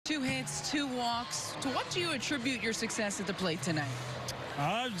2 hits, 2 walks. To what do you attribute your success at the plate tonight?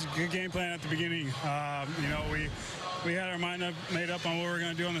 It was a good game plan at the beginning. You know, we had our mind made up on what we were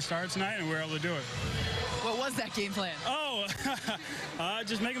going to do on the start tonight, and we were able to do it. What was that game plan? Oh,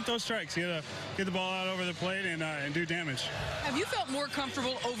 just make him throw strikes. Get the ball out over the plate and do damage. Have you felt more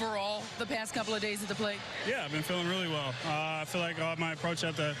comfortable overall the past couple of days at the plate? Yeah, I've been feeling really well. I feel like my approach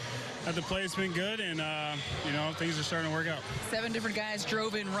at the plate has been good, and you know, things are starting to work out. 7 different guys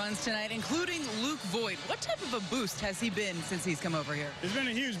drove in runs tonight, including Luke Voigt. What type of a boost has he been since he's come over here? It's been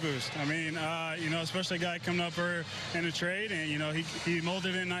a huge boost. I mean, you know, especially a guy coming up in a trade, and you know, he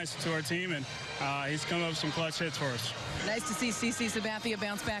molded in nice to our team, and he's come up with some clutch hits for us. Nice to see CC Sabathia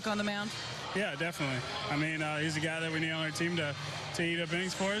bounce back on the mound. Yeah, definitely. I mean, he's a guy that we need on our team to eat up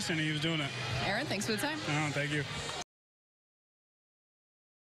innings for us, and he was doing it. Aaron, thanks for the time. Thank you.